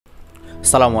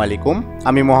আসসালামু আলাইকুম,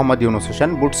 আমি Mohammad Yunus Hossain.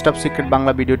 Bootstrap secret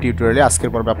Bangla video টিউটোরিয়ালে আজকের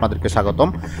পর্বে আপনাদেরকে স্বাগতম।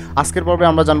 আজকের পর্বে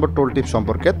আমরা জানবো টোল টিপস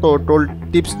সম্পর্কে। তো টোল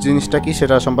টিপস জিনিসটা কি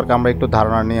সেটা সম্পর্কে আমরা একটু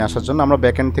ধারণা নিয়ে আসার জন্য আমরা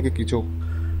ব্যাকএন্ড থেকে কিছু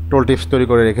টোল টিপস তৈরি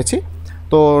করে রেখেছি।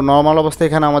 তো নর্মাল অবস্থায়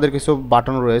এখানে আমাদের কিছু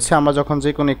বাটন রয়েছে। আমরা যখন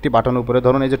যে কোনো একটি বাটন উপরে,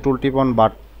 ধরুন এই যে টুল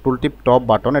টিপ টপ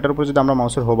বাটন, এটার উপরে যদি আমরা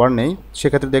মাউসের হোভার নেই,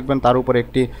 সেক্ষেত্রে দেখবেন তার উপরে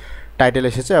একটি টাইটেল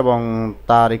এসেছে এবং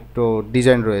তার একটু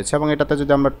ডিজাইন রয়েছে। এবং এটাতে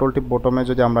যদি আমরা টোল টিপ বটমে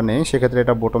যদি আমরা নেই, সেক্ষেত্রে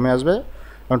এটা বটমে আসবে।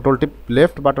 এবং টোল টিপ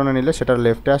লেফট বাটনে নিলে সেটা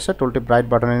লেফটে আসে, টোল টিপ রাইট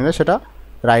বাটনে নিলে সেটা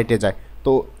রাইটে যায়।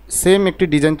 তো সেম একটি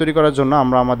ডিজাইন তৈরি করার জন্য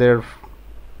আমরা আমাদের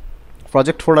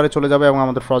প্রজেক্ট ফোল্ডারে চলে যাবে এবং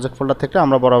আমাদের প্রজেক্ট ফোল্ডার থেকে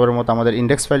আমরা বরাবরের মতো আমাদের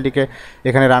ইন্ডেক্স ফাইলটিকে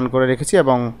এখানে রান করে রেখেছি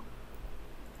এবং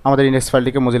আমাদের ইন্ডেক্স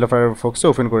ফাইলটিকে মোজিলা ফায়ারফক্সে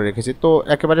ওপেন করে রেখেছি। তো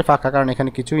একেবারে ফাঁকা, কারণ এখানে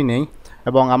কিছুই নেই।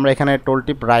 এবং আমরা এখানে টোল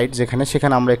টিপ রাইট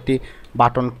সেখানে আমরা একটি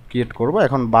বাটন ক্রিয়েট করব।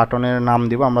 এখন বাটনের নাম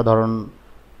দিব আমরা, ধরুন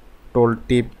টোল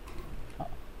টিপ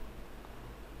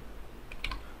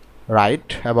রাইট,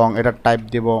 এবং এটা টাইপ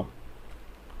দেব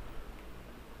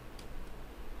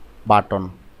বাটন।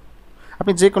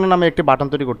 আপনি যে কোনো নামে একটি বাটন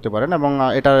তৈরি করতে পারেন এবং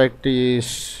এটার একটি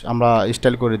আমরা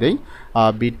স্টাইল করে দেই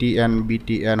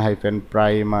বিটিএন হাইফেন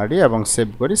প্রাইমারি এবং সেভ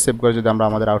করে যদি আমরা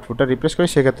আমাদের আউটপুটটা রিপ্লেস করি,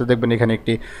 সেক্ষেত্রে দেখবেন এখানে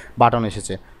একটি বাটন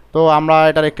এসেছে। তো আমরা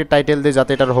এটার একটি টাইটেল দিই,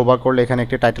 যাতে এটার হোভার করলে এখানে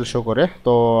একটি টাইটেল শো করে।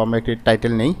 তো আমরা একটি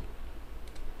টাইটেল নেই,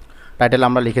 টাইটেল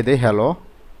আমরা লিখে দিই হ্যালো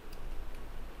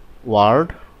ওয়ার্ল্ড,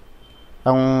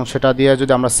 এবং সেটা দিয়ে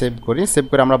যদি আমরা সেভ করে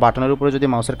আমরা বাটনের উপরে যদি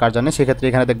মাউসের কার্সার নিই, সেক্ষেত্রে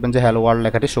এখানে দেখবেন যে হ্যালো ওয়ার্ল্ড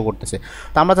লেখাটি শো করতেছে।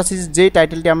 তো আমরা চাচ্ছি যেই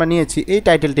টাইটেলটি আমরা নিয়েছি, এই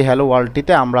টাইটেলটি হ্যালো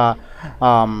ওয়ার্ল্ডটিতে আমরা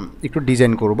একটু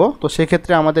ডিজাইন করব। তো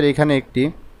সেক্ষেত্রে আমাদের এখানে একটি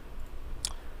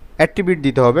অ্যাট্রিবিউট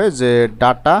দিতে হবে, যে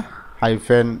data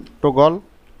hyphen toggle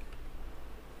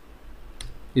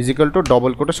is equal two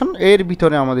double quotation, এর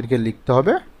ভিতরে আমাদেরকে লিখতে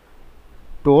হবে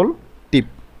টোল টিপ।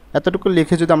 এতটুকু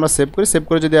লিখে যদি আমরা সেভ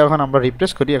করে যদি এখন আমরা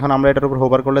রিফ্রেশ করি, এখন আমরা এটার উপর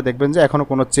হোভার করলে দেখবেন যে এখনও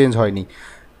কোনো চেঞ্জ হয়নি।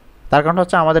 তার কারণ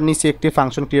হচ্ছে আমাদের নিচে একটি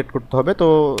ফাংশন ক্রিয়েট করতে হবে। তো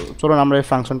চলুন আমরা এই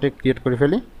ফাংশনটি ক্রিয়েট করে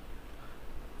ফেলি।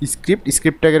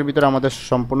 স্ক্রিপ্ট ট্যাগের ভিতরে আমাদের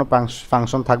সম্পূর্ণ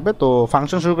ফাংশন থাকবে। তো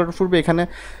ফাংশন শুরু করার পূর্বে এখানে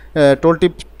টোল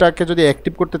টিপটাকে যদি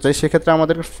অ্যাক্টিভ করতে চাই, সেক্ষেত্রে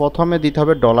আমাদের প্রথমে দিতে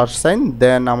হবে $,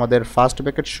 দেন আমাদের ফার্স্ট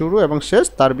ব্র্যাকেট শুরু এবং শেষ,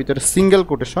 তার ভিতরে সিঙ্গেল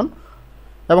কোটেশন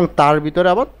এবং তার ভিতরে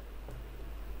আবার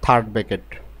থার্ড ব্র্যাকেট।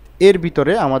 এর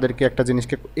ভিতরে আমাদেরকে একটা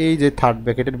জিনিসকে, এই যে থার্ড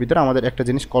ব্র্যাকেটের ভিতরে আমাদের একটা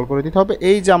জিনিস কল করে দিতে হবে।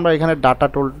 এই যে আমরা এখানে data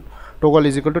toggle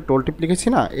is equal two toll টিপ লিখেছি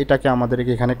না, এটাকে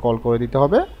আমাদেরকে এখানে কল করে দিতে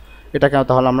হবে। এটাকে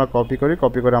তাহলে আমরা কপি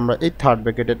করে আমরা এই থার্ড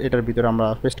ব্র্যাকেটের এটার ভিতরে আমরা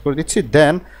পেস্ট করে দিচ্ছি।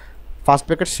 দেন ফার্স্ট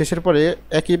ব্র্যাকেট শেষের পরে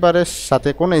একইবারে সাথে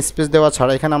কোনো স্পেস দেওয়া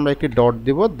ছাড়া এখানে আমরা একটি ডট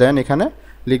দিব। দেন এখানে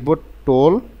লিখব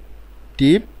টোল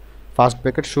টিপ ফার্স্ট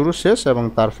ব্র্যাকেট শুরু শেষ এবং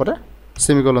তারপরে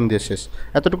সেমিকোলন দিয়ে শেষ।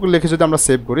 এতটুকু লিখে যদি আমরা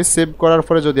সেভ করার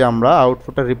পরে যদি আমরা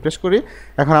আউটপুটটা রিফ্রেশ করি,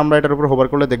 এখন আমরা এটার উপর হোভার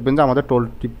করলে দেখবেন যে আমাদের টোল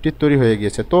টিপটি তৈরি হয়ে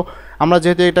গিয়েছে। তো আমরা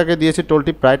যেহেতু এটাকে দিয়েছি টোল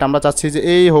টিপ রাইট, আমরা চাচ্ছি যে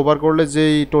এই হোভার করলে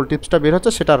যেই টোল টিপসটা বের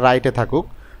হচ্ছে সেটা রাইটে থাকুক,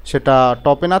 সেটা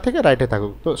টপে না থেকে রাইটে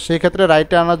থাকুক। তো সেই ক্ষেত্রে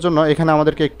রাইটে আনার জন্য এখানে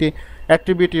আমাদেরকে একটি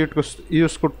অ্যাট্রিবিউট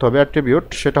ইউজ করতে হবে। অ্যাট্রিবিউট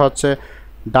সেটা হচ্ছে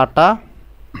data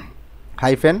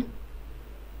hyphen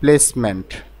placement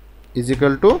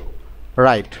is equal two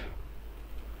right.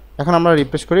 এখন আমরা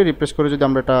রিফ্রেশ করে যদি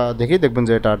আমরা এটা দেখি, দেখবেন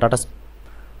যে এটা ডাটা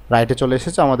রাইটে চলে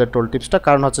এসেছে আমাদের টোল টিপসটা।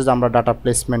 কারণ হচ্ছে যে আমরা data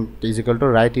placement is equal two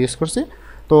right use করছি।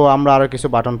 তো আমরা আরও কিছু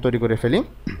বাটন তৈরি করে ফেলি।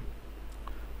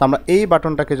 তো আমরা এই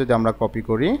বাটনটাকে যদি আমরা কপি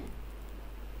করি,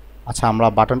 আচ্ছা আমরা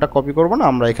বাটনটা কপি করব না,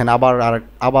 আমরা এখানে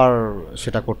আবার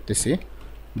সেটা করতেছি।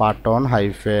 বাটন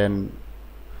হাইফেন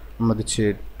আমরা দিচ্ছি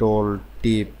টোল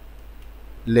টিপ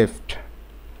লেফট,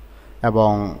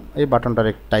 এবং এই বাটনটার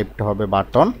টাইপটা হবে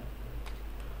বাটন,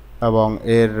 এবং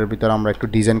এর ভিতরে আমরা একটু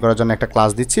ডিজাইন করার জন্য একটা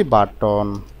ক্লাস দিচ্ছি button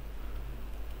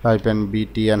hyphen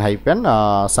BTN hyphen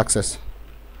success.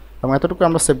 এবং এতটুকু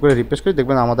আমরা সেভ করে রিফ্রেশ করি,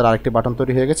 দেখবেন আমাদের আরেকটি বাটন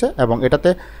তৈরি হয়ে গেছে। এবং এটাতে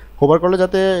হোভার করলে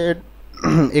যাতে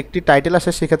একটি টাইটেল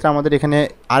আসে, সেক্ষেত্রে আমাদের এখানে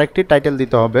আরেকটি টাইটেল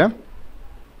দিতে হবে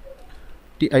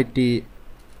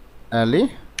TITLE,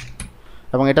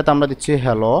 এবং এটাতে আমরা দিচ্ছি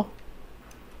হ্যালো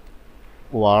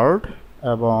ওয়ার্ল্ড।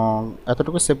 এবং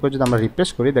এতটুকু সেভ করে যদি আমরা রিফ্রেশ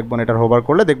করি, দেখবেন এটার হোভার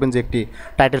করলে দেখবেন যে একটি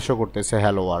টাইটেল শো করতেছে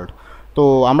হ্যালো ওয়ার্ল্ড। তো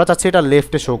আমরা চাচ্ছি এটা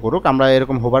লেফটে শো করুক, আমরা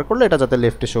এরকম হোভার করলে এটা যাতে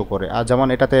লেফটে শো করে, আর যেমন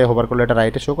এটাতে হোভার করলে এটা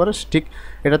রাইটে শো করে, ঠিক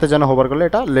এটাতে যেন হোভার করলে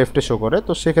এটা লেফটে শো করে।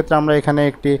 তো সেক্ষেত্রে আমরা এখানে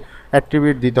একটি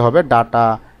অ্যাট্রিবিউট দিতে হবে data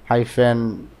hyphen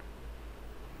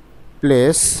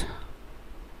placement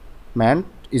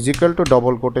is equal two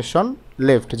double quotation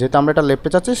left. যেহেতু আমরা এটা লেফটে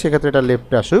চাচ্ছি, সেক্ষেত্রে এটা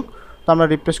লেফটে আসুক। তো আমরা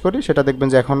রিফ্রেশ করি, সেটা দেখবেন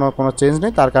যে এখনও কোনো চেঞ্জ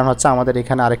নেই। তার কারণ হচ্ছে আমাদের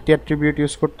এখানে আরেকটি অ্যাট্রিবিউট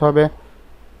ইউজ করতে হবে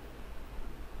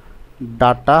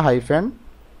data hyphen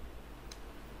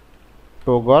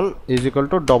toggle is equal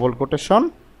two double quotation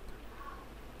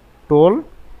toll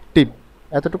টিপ।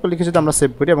 এতটুকু লিখে যদি আমরা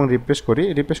সেভ করি এবং রিফ্রেশ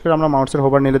করে আমরা মাউসের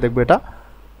হোভার নিলে দেখব এটা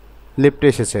লেফটে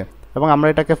এসেছে এবং আমরা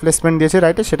এটাকে প্লেসমেন্ট দিয়েছি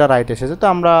রাইটে, সেটা রাইটে এসেছে। তো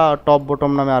আমরা টপ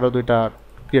বটম নামে আরও দুইটা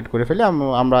ক্রিয়েট করে ফেলি।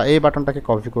 আমরা এই বাটনটাকে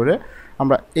কপি করে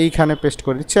আমরা এইখানে পেস্ট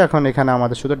করে দিচ্ছি। এখন এখানে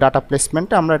আমাদের শুধু ডাটা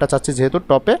প্লেসমেন্টে আমরা এটা চাচ্ছি যেহেতু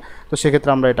টপে, তো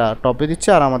সেক্ষেত্রে আমরা এটা টপে দিচ্ছি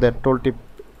আর আমাদের টোল টিপ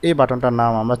এই বাটনটার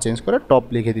নাম আমরা চেঞ্জ করে টপ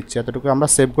লিখে দিচ্ছি। এতটুকু আমরা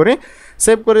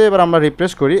সেভ করে এবার আমরা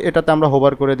রিফ্রেশ করি। এটাতে আমরা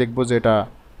হোভার করে দেখব যে এটা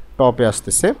টপে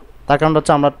আসতেছে। তার কারণ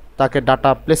হচ্ছে আমরা তাকে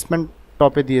ডাটা প্লেসমেন্ট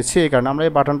টপে দিয়েছি, এই কারণে আমরা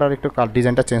এই বাটনটার একটু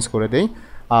ডিজাইনটা চেঞ্জ করে দিই।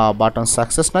 বাটন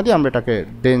সাকসেস না দিয়ে আমরা এটাকে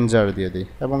ডেঞ্জার দিয়ে দিই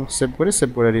এবং সেভ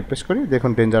করে রিফ্রেশ করি।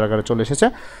 দেখুন ডেঞ্জার আকারে চলে এসেছে।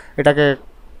 এটাকে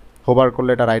হোভার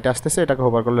করলে এটা রাইটে আসতেছে, এটাকে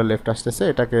হোভার করলে লেফট আসতেছে,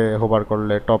 এটাকে হোভার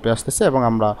করলে টপে আসতেছে এবং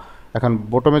আমরা এখন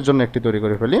বটমের জন্য একটি তৈরি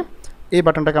করে ফেলি। এই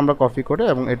বাটনটাকে আমরা কপি করে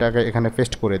এবং এটাকে এখানে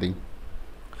পেস্ট করে দিই।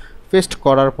 পেস্ট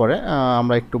করার পরে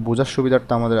আমরা একটু বোঝার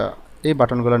সুবিধার্থে আমাদের এই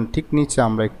বাটনগুলো ঠিক নিচে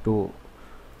আমরা একটু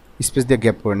স্পেস দিয়ে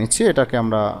গ্যাপ করে নিচ্ছি। এটাকে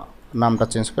আমরা নামটা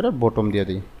চেঞ্জ করে বটম দিয়ে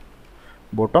দিই,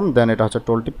 বটম। দেন এটা হচ্ছে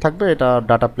টোল টিপ থাকবে, এটা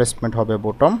ডাটা প্লেসমেন্ট হবে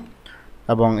বটম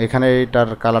এবং এখানে এটার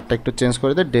কালারটা একটু চেঞ্জ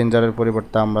করে দিই, ডেঞ্জারের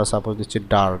পরিবর্তে আমরা সাপোজ দিচ্ছি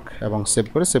ডার্ক এবং সেভ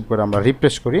করে আমরা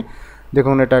রিফ্রেশ করি।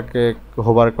 দেখুন এটাকে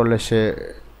হোভার করলে সে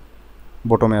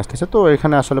বটমে আসতেছে। তো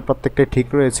এখানে আসলে প্রত্যেকটাই ঠিক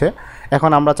রয়েছে।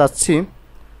 এখন আমরা চাচ্ছি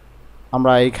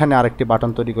আমরা এইখানে আরেকটি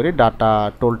বাটন তৈরি করি, data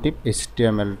toll tip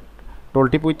HTML, toll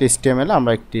tip with HTML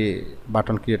আমরা একটি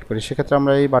বাটন ক্রিয়েট করি। সেক্ষেত্রে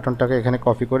আমরা এই বাটনটাকে এখানে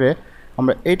কপি করে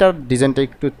আমরা এইটার ডিজাইনটা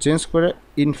একটু চেঞ্জ করে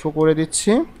ইনফো করে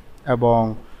দিচ্ছি এবং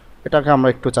এটাকে আমরা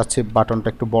একটু চাচ্ছি বাটনটা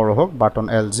একটু বড় হোক, বাটন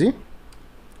LG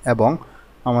এবং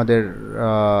আমাদের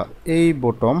এই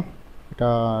বটম এটা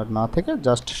না থেকে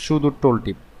জাস্ট শুধু টোল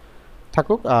টিপ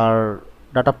থাকুক আর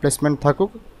ডাটা প্লেসমেন্ট থাকুক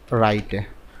রাইটে।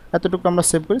 এতটুকু আমরা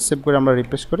সেভ করে আমরা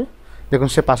রিফ্রেশ করি। দেখুন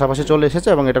সে পাশাপাশি চলে এসেছে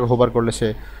এবং এটাকে হোভার করলে সে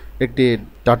একটি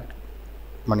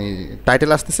মানে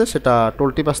টাইটেল আসতেছে, সেটা টোল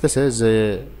টিপ আসতেছে যে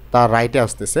তার রাইটে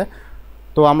আসতেছে।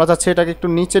 তো আমরা চাচ্ছি এটাকে একটু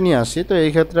নিচে নিয়ে আসি। তো এই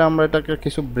ক্ষেত্রে আমরা এটাকে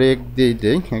কিছু ব্রেক দিয়ে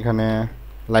দেই, এখানে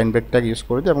লাইন ব্রেক ট্যাগ ইউজ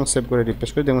করে দিই এবং সেভ করে রিফ্রেশ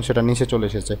করি। দেখুন সেটা নিচে চলে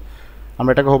এসেছে।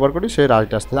 আমরা এটাকে হোভার করি, সে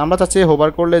রাইটে আসতেছে। আমরা চাচ্ছি হোভার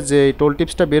করলে যে টোল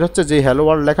টিপসটা বের হচ্ছে, যে হ্যালো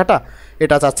ওয়ার্ল্ড লেখাটা,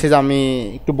 এটা চাচ্ছি যে আমি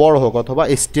একটু বড় হোক অথবা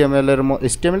HTML এর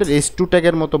H2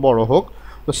 ট্যাগের মতো বড় হোক।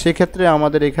 তো সেক্ষেত্রে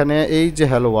আমাদের এখানে এই যে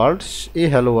হ্যালো ওয়ার্ল্ড, এই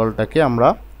হ্যালো ওয়ার্ল্ডটাকে আমরা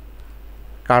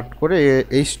কাট করে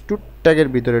H2 ট্যাগের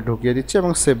ভিতরে ঢুকিয়ে দিচ্ছি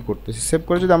এবং সেভ করতেছি। সেভ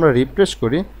করে যদি আমরা রিফ্রেশ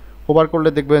করি, হোভার করলে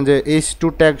দেখবেন যে H2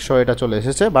 ট্যাগ সহ এটা চলে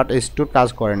এসেছে, বাট H2 কাজ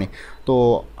করেনি। তো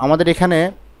আমাদের এখানে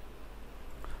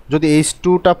যদি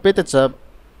H2টা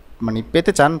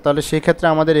পেতে চান তাহলে সেই ক্ষেত্রে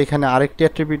আমাদের এখানে আরেকটি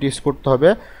অ্যাট্রিবিউট ইউজ করতে হবে,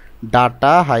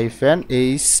 ডাটা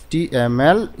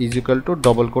 -HTML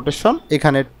ডবল কোটেশন,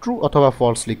 এখানে ট্রু অথবা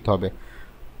ফলস লিখতে হবে।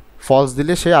 ফলস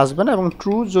দিলে সে আসবে না এবং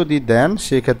ট্রু যদি দেন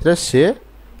সেক্ষেত্রে সে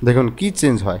দেখুন কি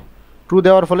চেঞ্জ হয়। ট্রু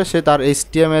দেওয়ার ফলে সে তার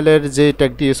HTML এর যে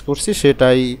ট্যাগটি ইউজ করছি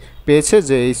সেটাই পেয়েছে,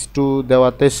 যে H2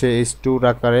 দেওয়াতে সে H2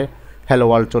 আকারে হ্যালো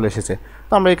ওয়ার্ল্ড চলে এসেছে।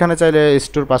 তো আমরা এখানে চাইলে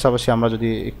H2 পাশাপাশি আমরা যদি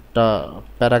একটা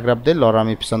প্যারাগ্রাফ দিই, লরাম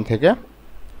ইপসন থেকে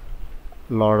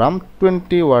লরাম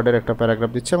 20 ওয়ার্ডের একটা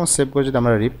প্যারাগ্রাফ দিচ্ছে এবং সেভ করে যদি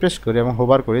আমরা রিফ্রেশ করি এবং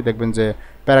হোভার করি, দেখবেন যে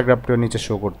প্যারাগ্রাফটিও নিচে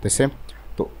শো করতেছে।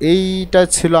 তো এইটা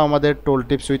ছিল আমাদের টোল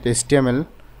টিপস উইথ HTML।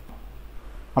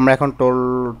 আমরা এখন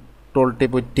টোল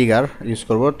টিপ উইথ টিগার ইউজ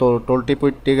করব। তো টোল টিপ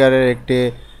উইথ টিগারের একটি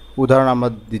উদাহরণ আমরা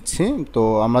দিচ্ছি। তো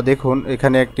আমরা দেখুন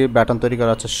এখানে একটি বাটন তৈরি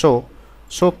করা আছে,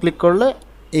 শো ক্লিক করলে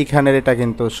এইখানের এটা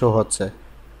কিন্তু শো হচ্ছে।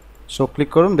 শো ক্লিক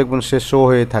করুন, দেখুন সে শো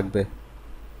হয়ে থাকবে।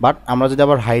 বাট আমরা যদি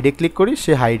আবার হাইডে ক্লিক করি,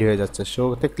 সে হাইড হয়ে যাচ্ছে।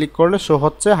 শোতে ক্লিক করলে শো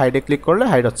হচ্ছে, হাইডে ক্লিক করলে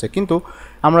হাইড হচ্ছে। কিন্তু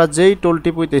আমরা যেই টোল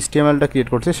টিপ উইথ HTMLটা ক্রিয়েট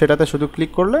করছি সেটাতে শুধু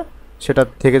ক্লিক করলে সেটা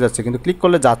থেকে যাচ্ছে, কিন্তু ক্লিক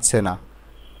করলে যাচ্ছে না।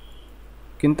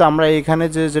 কিন্তু আমরা এইখানে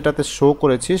যেটাতে শো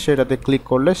করেছি সেটাতে ক্লিক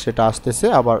করলে সেটা আসতেছে,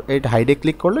 আবার এই হাইডে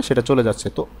ক্লিক করলে সেটা চলে যাচ্ছে।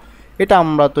 তো এটা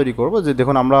আমরা তৈরি করব যে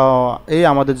দেখুন আমরা এই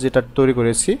আমাদের যেটা তৈরি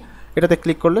করেছি এটাতে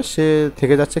ক্লিক করলে সে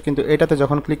থেকে যাচ্ছে, কিন্তু এটাতে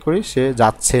যখন ক্লিক করি সে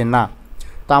যাচ্ছে না।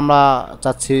 তো আমরা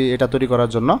চাচ্ছি এটা তৈরি করার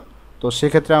জন্য। তো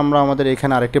সেক্ষেত্রে আমরা আমাদের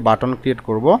এখানে আরেকটি বাটন ক্রিয়েট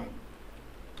করব।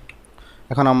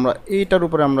 এখন আমরা এইটার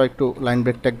উপরে আমরা একটু লাইন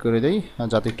ব্রেক ট্যাগ করে দিই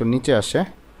যাতে একটু নিচে আসে।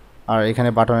 আর এখানে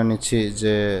বাটনে নিচ্ছি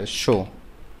যে শো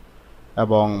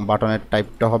এবং বাটনের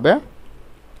টাইপটা হবে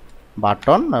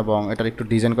বাটন এবং এটার একটু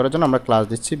ডিজাইন করার জন্য আমরা ক্লাস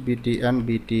দিচ্ছি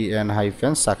btn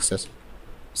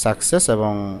সাকসেস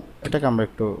এবং এটাকে আমরা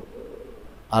একটু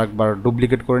আরেকবার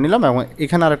ডুপ্লিকেট করে নিলাম এবং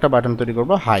এখানে আরেকটা বাটন তৈরি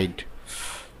করব হাইড।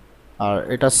 আর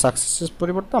এটা সাকসেসের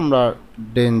পরিবর্তে আমরা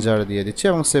ডেঞ্জার দিয়ে দিচ্ছি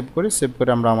এবং সেভ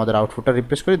করে আমরা আমাদের আউটপুটটা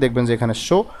রিফ্রেশ করি। দেখবেন যে এখানে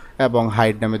শো এবং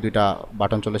হাইড নামে দুইটা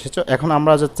বাটন চলে এসেছে। এখন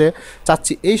আমরা যাতে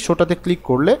চাচ্ছি এই শোটাতে ক্লিক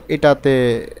করলে এটাতে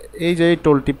এই যে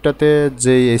টোল টিপটাতে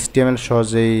যে HTML সহ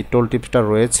যেই টোল টিপসটা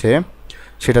রয়েছে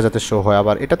সেটা যাতে শো হয়,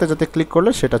 আবার এটাতে যাতে ক্লিক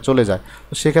করলে সেটা চলে যায়।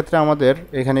 তো সেক্ষেত্রে আমাদের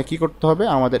এখানে কি করতে হবে,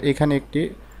 আমাদের এখানে একটি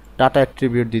ডাটা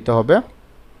অ্যাট্রিবিউট দিতে হবে,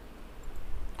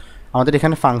 আমাদের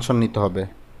এখানে ফাংশন নিতে হবে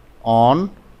অন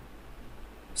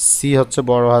সি হচ্ছে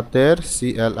বড় হাতের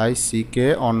CLICK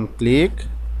on click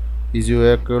is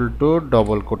equal to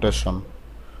double quotation.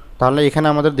 তাহলে এখানে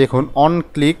আমাদের দেখুন অন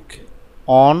ক্লিক,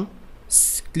 অন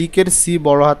ক্লিকের সি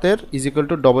বড় হাতের is equal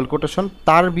to double quotation,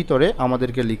 তার ভিতরে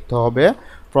আমাদেরকে লিখতে হবে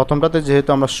প্রথমটাতে যেহেতু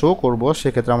আমরা শো করব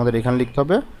সেক্ষেত্রে আমাদের এখানে লিখতে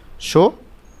হবে শো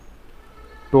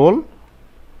টোল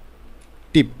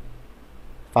টিপ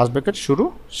ফার্স্ট ব্র্যাকেট শুরু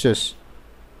শেষ।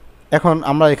 এখন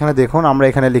আমরা এখানে দেখুন আমরা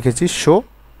এখানে লিখেছি শো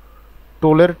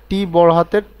টোলের টি বড়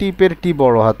হাতের টিপের টি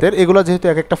বড় হাতের, এগুলো যেহেতু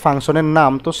এক একটা ফাংশনের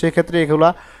নাম, তো সেক্ষেত্রে এগুলো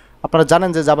আপনারা জানেন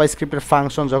যে জাভা স্ক্রিপ্টের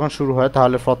ফাংশন যখন শুরু হয়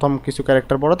তাহলে প্রথম কিছু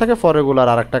ক্যারেক্টার বড় থাকে, পরেগুলোর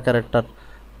আর একটা ক্যারেক্টার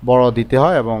বড় দিতে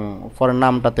হয় এবং পরের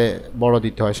নামটাতে বড়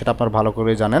দিতে হয়, সেটা আপনারা ভালো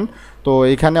করে জানেন। তো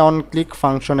এখানে অন ক্লিক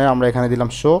ফাংশনে আমরা এখানে দিলাম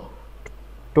শো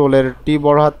টোলের টি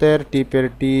বড় হাতের টিপের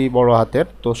টি বড় হাতের,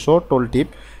 তো শো টোল টিপ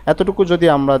এতটুকু যদি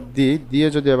আমরা দিয়ে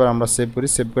যদি এবার আমরা সেভ করি,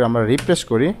 সেভ করে আমরা রিফ্রেশ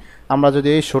করি, আমরা যদি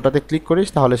এই শোটাতে ক্লিক করি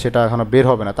তাহলে সেটা এখনও বের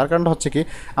হবে না। তার কারণটা হচ্ছে কি,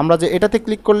 আমরা যে এটাতে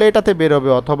ক্লিক করলে এটাতে বের হবে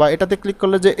অথবা এটাতে ক্লিক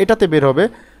করলে যে এটাতে বের হবে,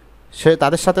 সে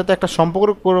তাদের সাথে তো একটা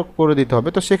সম্পর্ক করে দিতে হবে।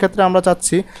 তো সেক্ষেত্রে আমরা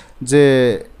চাচ্ছি যে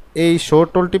এই শো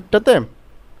টোল টিপটাতে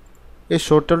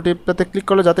ক্লিক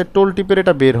করলে যাতে টোল টিপের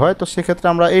এটা বের হয়, তো সেক্ষেত্রে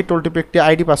আমরা এই টোল টিপে একটি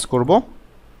আইডি পাস করব।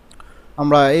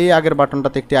 আমরা এই আগের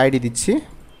বাটনটাতে একটি আইডি দিচ্ছি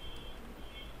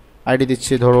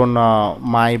ধরুন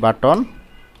মাই বাটন।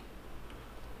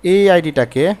 এই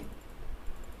আইডিটাকে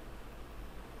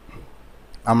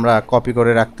আমরা কপি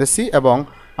করে রাখতেছি এবং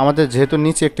আমাদের যেহেতু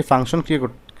নিচে একটি ফাংশন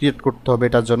ক্রিয়েট করতে হবে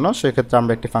এটার জন্য, সেক্ষেত্রে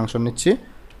আমরা একটি ফাংশন নিচ্ছি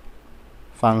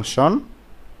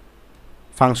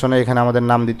ফাংশনে এখানে আমাদের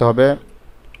নাম দিতে হবে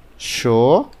শো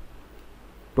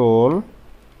টোল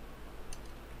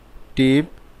টিপ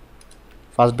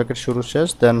ফার্স্ট ব্র্যাকেট শুরু শেষ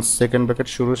দেন সেকেন্ড ব্র্যাকেট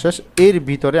শুরু শেষ, এর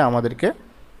ভিতরে আমাদেরকে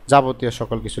যাবতীয়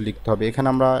সকল কিছু লিখতে হবে। এখানে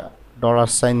আমরা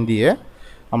 $সাইন দিয়ে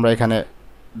আমরা এখানে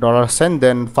 $সাইন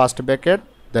দেন ফার্স্ট ব্র্যাকেট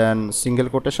দেন সিঙ্গেল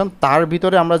কোটেশন, তার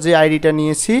ভিতরে আমরা যে আইডিটা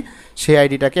নিয়েছি সেই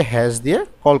আইডিটাকে হ্যাশ দিয়ে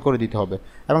কল করে দিতে হবে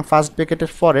এবং ফার্স্ট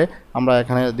ব্র্যাকেটের পরে আমরা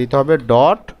এখানে দিতে হবে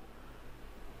ডট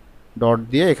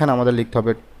দিয়ে এখানে আমাদের লিখতে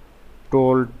হবে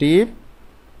টোল টিপ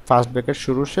ফার্স্ট ব্র্যাকেট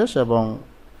শুরু শেষ এবং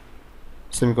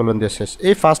সেমিকোলন দিয়ে শেষ।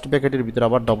 এই ফার্স্ট ব্র্যাকেটের ভিতরে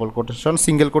আবার ডবল কোটেশন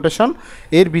সিঙ্গেল কোটেশন,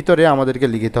 এর ভিতরে আমাদেরকে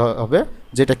লিখতে হবে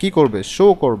যেটা কি করবে শো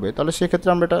করবে। তাহলে সেক্ষেত্রে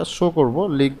আমরা এটা শো করব,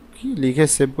 লিখে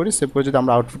সেভ করি, সেভ করে যদি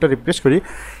আমরা আউটপুটটা রিফ্রেশ করি,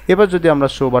 এবার যদি আমরা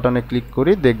শো বাটনে ক্লিক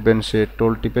করি দেখবেন সে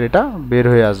টোল টিপের এটা বের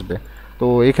হয়ে আসবে। তো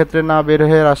এই ক্ষেত্রে না বের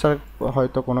হয়ে আসার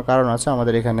হয়তো কোনো কারণ আছে,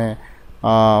 আমাদের এখানে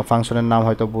ফাংশনের নাম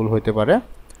হয়তো ভুল হইতে পারে।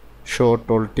 শো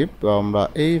টোল টিপ আমরা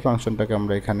এই ফাংশনটাকে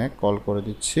আমরা এখানে কল করে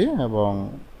দিচ্ছি এবং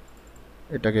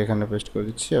এটাকে এখানে পেস্ট করে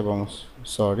দিচ্ছি এবং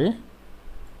সরি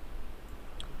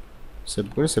সেভ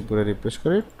করে রিফ্রেশ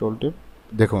করি টোল টিপ।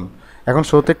 দেখুন এখন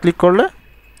শোতে ক্লিক করলে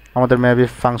আমাদের মেবি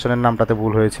ফাংশনের নামটাতে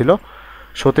ভুল হয়েছিল,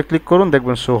 শোতে ক্লিক করুন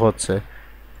দেখবেন শো হচ্ছে,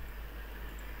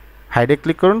 হাইডে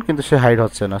ক্লিক করুন কিন্তু সে হাইড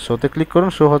হচ্ছে না, শোতে ক্লিক করুন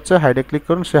শো হচ্ছে, হাইডে ক্লিক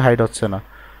করুন সে হাইড হচ্ছে না,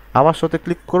 আবার শোতে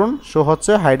ক্লিক করুন শো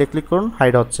হচ্ছে, হাইডে ক্লিক করুন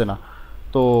হাইড হচ্ছে না।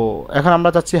 তো এখন আমরা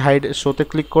চাচ্ছি শোতে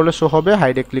ক্লিক করলে শো হবে,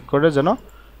 হাইডে ক্লিক করলে যেন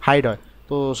হাইড হয়।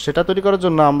 তো সেটা তৈরি করার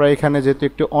জন্য আমরা এখানে যেহেতু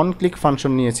একটি অন ক্লিক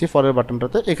ফাংশন নিয়েছি পরের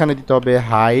বাটনটাতে, এখানে দিতে হবে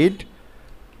হাইড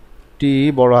টি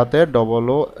বড় হাতের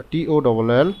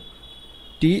TOLL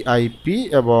TIP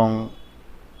এবং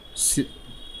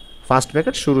ফার্স্ট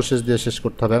ব্র্যাকেট শুরু শেষ দিয়ে শেষ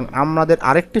করতে হবে। আমাদের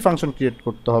আরেকটি ফাংশন ক্রিয়েট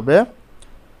করতে হবে,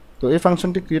 তো এই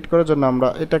ফাংশনটি ক্রিয়েট করার জন্য আমরা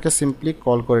এটাকে সিম্পলি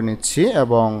কল করে নিচ্ছি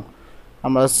এবং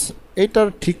আমরা এইটার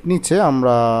ঠিক নিচে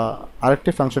আমরা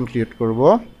আরেকটি ফাংশন ক্রিয়েট করব,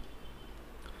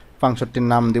 ফাংশনটির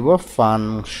নাম দিব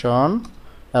ফাংশন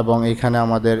এবং এখানে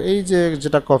আমাদের এই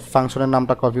যেটা ফাংশনের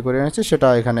নামটা কপি করে এনেছি সেটা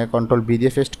এখানে কন্ট্রোল বি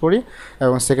দিয়ে পেস্ট করি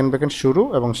এবং সেকেন্ড ব্র্যাকেট শুরু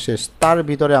এবং শেষ, তার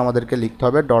ভিতরে আমাদেরকে লিখতে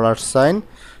হবে $সাইন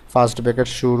ফার্স্ট ব্র্যাকেট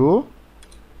শুরু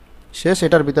শেষ,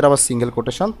 এটার ভিতরে আবার সিঙ্গেল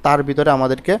কোটেশন, তার ভিতরে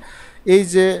আমাদেরকে এই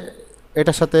যে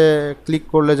এটার সাথে ক্লিক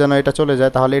করলে যেন এটা চলে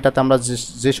যায়, তাহলে এটাতে আমরা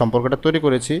যে সম্পর্কটা তৈরি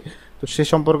করেছি, তো সেই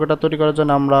সম্পর্কটা তৈরি করার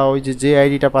জন্য আমরা ওই যে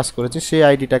আইডিটা পাস করেছি সেই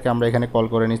আইডিটাকে আমরা এখানে কল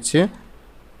করে নিচ্ছি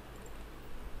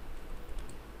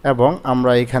এবং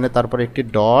আমরা এখানে তারপরে একটি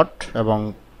ডট এবং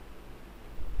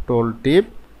টোল টিপ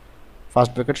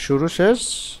ফার্স্ট ব্র্যাকেট শুরু শেষ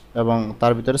এবং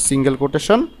তার ভিতরে সিঙ্গেল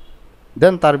কোটেশন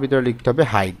দেন তার ভিতরে লিখতে হবে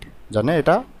হাইড, জানে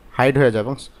এটা হাইড হয়ে যায়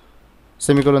এবং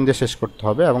সেমিকোলন দিয়ে শেষ করতে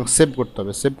হবে এবং সেভ করতে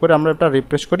হবে। সেভ করে আমরা এটা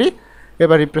রিফ্রেশ করি,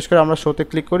 এবার রিফ্রেশ করে আমরা শোতে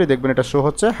ক্লিক করি দেখবেন এটা শো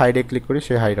হচ্ছে, হাইডে ক্লিক করি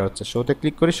সে হাইড হচ্ছে, শোতে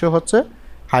ক্লিক করি শো হচ্ছে,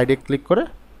 হাইডে ক্লিক করে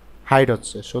হাইড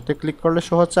হচ্ছে, শোতে ক্লিক করলে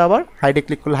শো হচ্ছে, আবার হাইডে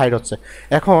ক্লিক করলে হাইড হচ্ছে।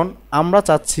 এখন আমরা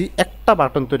চাচ্ছি একটা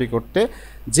বাটন তৈরি করতে,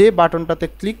 যে বাটনটাতে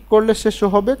ক্লিক করলে সে শো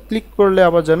হবে, ক্লিক করলে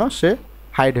আবার যেন সে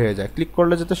হাইড হয়ে যায়, ক্লিক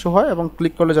করলে যাতে শো হয় এবং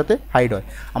ক্লিক করলে যাতে হাইড হয়।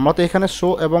 আমরা তো এখানে শো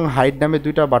এবং হাইড নামে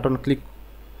দুইটা বাটন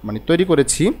তৈরি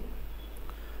করেছি,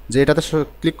 যে এটাতে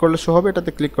ক্লিক করলে শো হবে,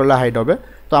 এটাতে ক্লিক করলে হাইড হবে।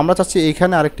 তো আমরা চাচ্ছি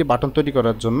এইখানে আরেকটি বাটন তৈরি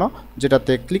করার জন্য,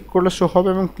 যেটাতে ক্লিক করলে শো হবে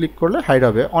এবং ক্লিক করলে হাইড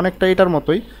হবে, অনেকটা এটার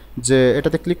মতোই, যে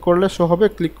এটাতে ক্লিক করলে শো হবে,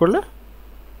 ক্লিক করলে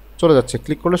চলে যাচ্ছে,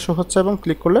 ক্লিক করলে শো হচ্ছে এবং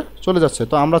ক্লিক করলে চলে যাচ্ছে।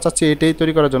 তো আমরা চাচ্ছি এটাই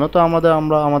তৈরি করার জন্য। তো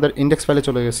আমরা আমাদের ইন্ডেক্স ফাইলে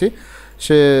চলে গেছি,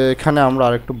 সেখানে আমরা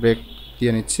আরেকটু ব্রেক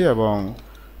দিয়ে নিচ্ছি এবং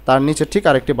তার নিচে ঠিক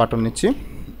আরেকটি বাটন নিচ্ছি,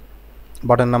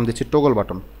 বাটনের নাম দিচ্ছি টগল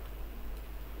বাটন।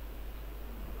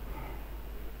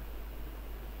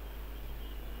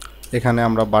 এখানে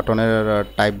আমরা বাটনের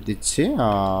টাইপ দিচ্ছি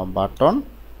বাটন,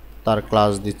 তার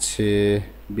ক্লাস দিচ্ছি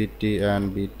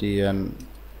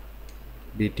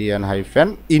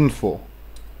btn-info,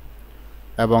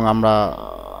 এবং আমরা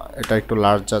এটা একটু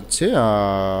লার্জ যাচ্ছি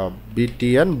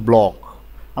btn ব্লক।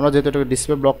 আমরা যেহেতু এটাকে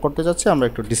ডিসপ্লে ব্লক করতে যাচ্ছি, আমরা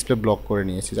একটু ডিসপ্লে ব্লক করে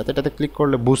নিয়েছি, যাতে এটাতে ক্লিক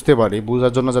করলে বুঝতে পারি,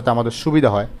 বোঝার জন্য যাতে আমাদের সুবিধা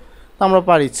হয়। তো আমরা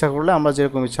পারি, ইচ্ছা করলে আমরা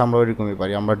যেরকম ইচ্ছা আমরা ওইরকমই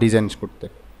পারি আমরা ডিজাইন করতে।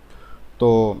 তো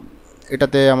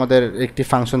এটাতে আমাদের একটি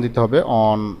ফাংশন দিতে হবে,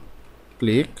 on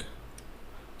click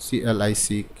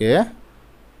CLICK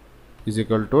is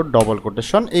equal to double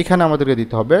quotation, এইখানে আমাদেরকে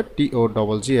দিতে হবে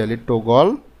TOGGLE টগল,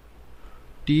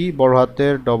 টি বড়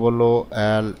হাতের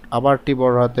OOL, আবার টি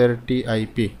বড় হাতের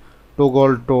TIP,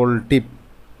 টগল টোল টিপ,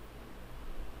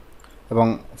 এবং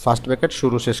ফার্স্ট ব্র্যাকেট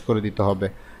শুরু শেষ করে দিতে হবে।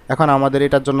 এখন আমাদের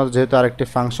এটার জন্য যেহেতু আরেকটি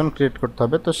ফাংশন ক্রিয়েট করতে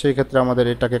হবে, তো সেই ক্ষেত্রে আমাদের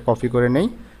এটাকে কপি করে নেই,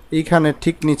 এইখানে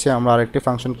ঠিক নিচে আমরা আরেকটি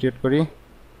ফাংশন ক্রিয়েট করি,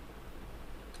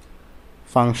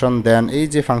 ফাংশন দেন, এই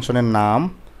যে ফাংশনের নাম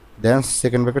দেন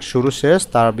সেকেন্ড ব্র্যাকেট শুরু শেষ,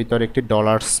 তার ভিতরে একটি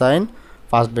 $,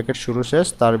 ফার্স্ট ব্র্যাকেট শুরু শেষ,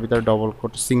 তার ভিতরে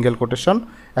সিঙ্গেল কোটেশন।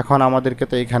 এখন আমাদেরকে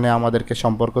তো এখানে আমাদেরকে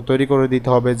সম্পর্ক তৈরি করে দিতে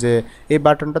হবে, যে এই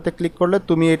বাটনটাতে ক্লিক করলে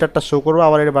তুমি এটাটা শো করবে,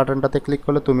 আবার এই বাটনটাতে ক্লিক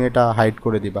করলে তুমি এটা হাইড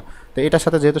করে দিবা। তো এটার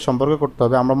সাথে যেহেতু সম্পর্ক করতে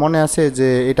হবে, আমরা মনে আছে যে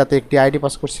এটাতে একটি আইডি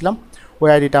পাস করছিলাম, ওই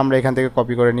আইডিটা আমরা এখান থেকে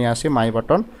কপি করে নিয়ে আসি, মাই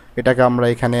বাটন, এটাকে আমরা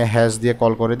এখানে হ্যাশ দিয়ে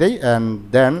কল করে দেই, অ্যান্ড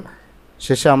দেন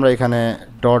শেষে আমরা এখানে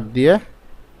ডট দিয়ে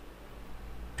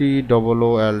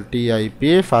TOOLTIP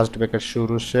ফার্স্ট ব্র্যাকেট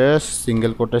শুরু শেষ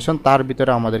সিঙ্গেল কোটেশন, তার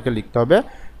ভিতরে আমাদেরকে লিখতে হবে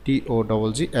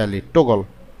TOGGLE টগল।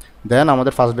 দেন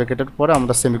আমাদের ফার্স্ট ব্র্যাকেটের পরে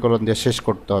আমরা সেমিকোলন দিয়ে শেষ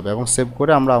করতে হবে, এবং সেভ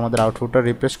করে আমরা আমাদের আউটপুটটা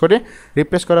রিফ্রেশ করি।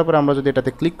 রিফ্রেশ করার পরে আমরা যদি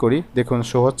এটাতে ক্লিক করি, দেখুন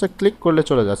শো হচ্ছে, ক্লিক করলে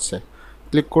চলে যাচ্ছে,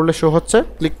 ক্লিক করলে শো হচ্ছে,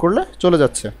 ক্লিক করলে চলে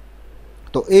যাচ্ছে।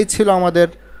 তো এই ছিল আমাদের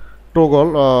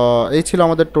এই ছিল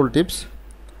আমাদের টোল টিপস।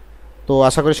 তো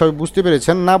আশা করি সবাই বুঝতে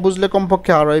পেরেছেন, না বুঝলে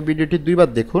কমপক্ষে আরও এই ভিডিওটি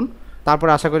 2বার দেখুন, তারপর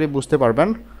আশা করি বুঝতে পারবেন।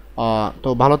 তো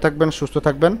ভালো থাকবেন, সুস্থ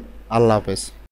থাকবেন, আল্লাহ হাফেজ।